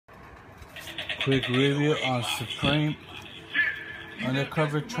Quick review on Supreme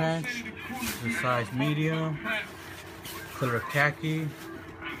Undercover trench, the size medium, color khaki,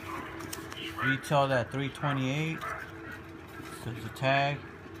 retailed at $328. There's a tag.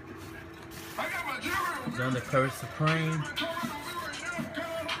 It's Undercover Supreme.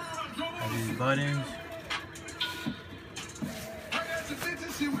 Have these buttons.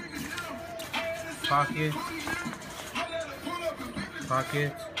 Pockets.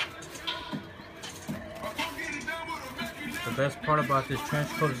 The best part about this trench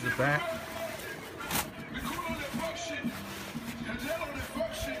coat is the back.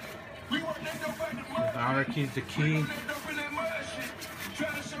 The outer key is the key.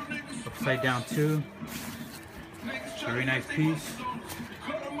 Upside down too. Very nice piece.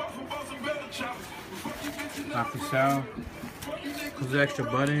 Not for sale. Those extra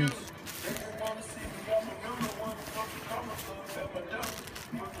buttons.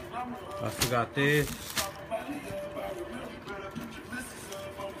 Also got this.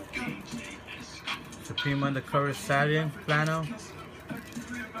 Supreme Undercover satin flannel.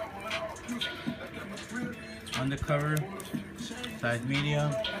 Undercover, size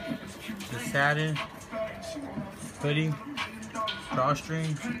medium. The satin hoodie,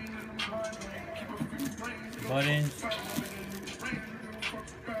 drawstrings, buttons,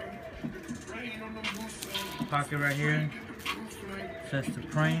 pocket right here. Says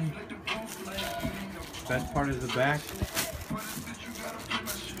Supreme. Best part is the back.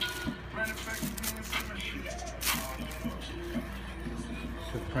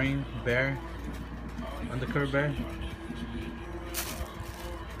 Supreme bear, Undercover bear.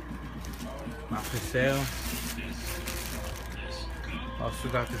 Not for sale. Also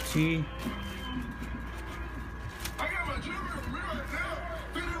got the tee.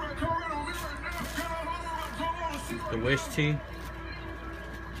 The wish tee.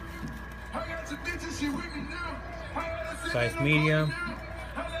 Size medium.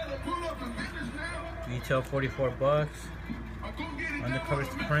 Retail $44. Undercover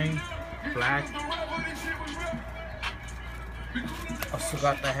Supreme. Black. Also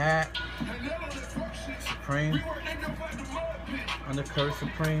got the hat. Supreme. Undercover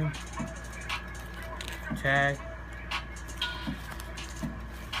Supreme. Tag.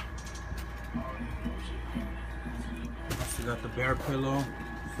 Also got the bear pillow.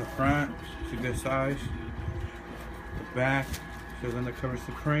 It's the front. It's a good size. The back. Says Undercover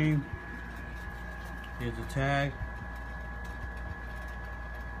Supreme. Here's the tag.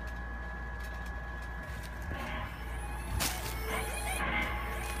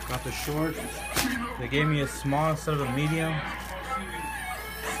 Got the shorts. They gave me a small instead of a medium.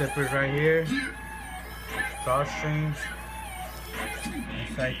 Zippers right here. Drawstrings.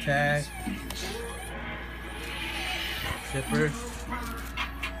 Inside tag. Zippers.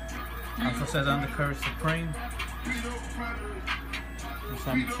 Also says Undercover Supreme.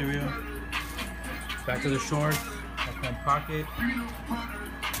 Some material. Back to the shorts. That's one pocket.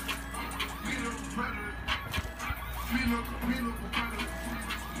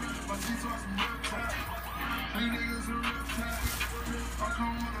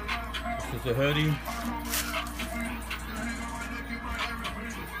 This is a hoodie.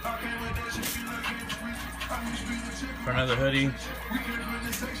 For another hoodie.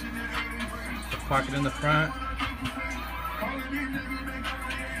 The pocket in the front.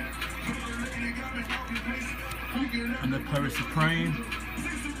 Undercover Supreme.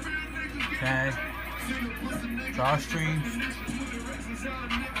 Tag. Drawstrings.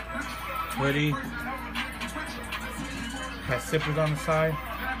 Hoodie. Has zippers on the side.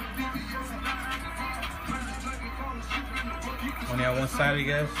 Only on one side, I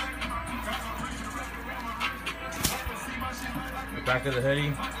guess. The back of the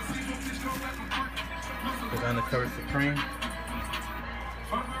hoodie is Undercover Supreme.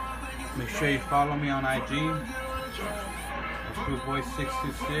 Make sure you follow me on IG. It's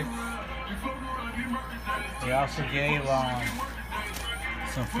Boy626. They also gave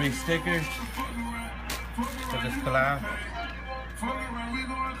some free stickers for this collab.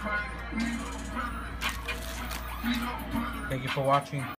 Thank you for watching.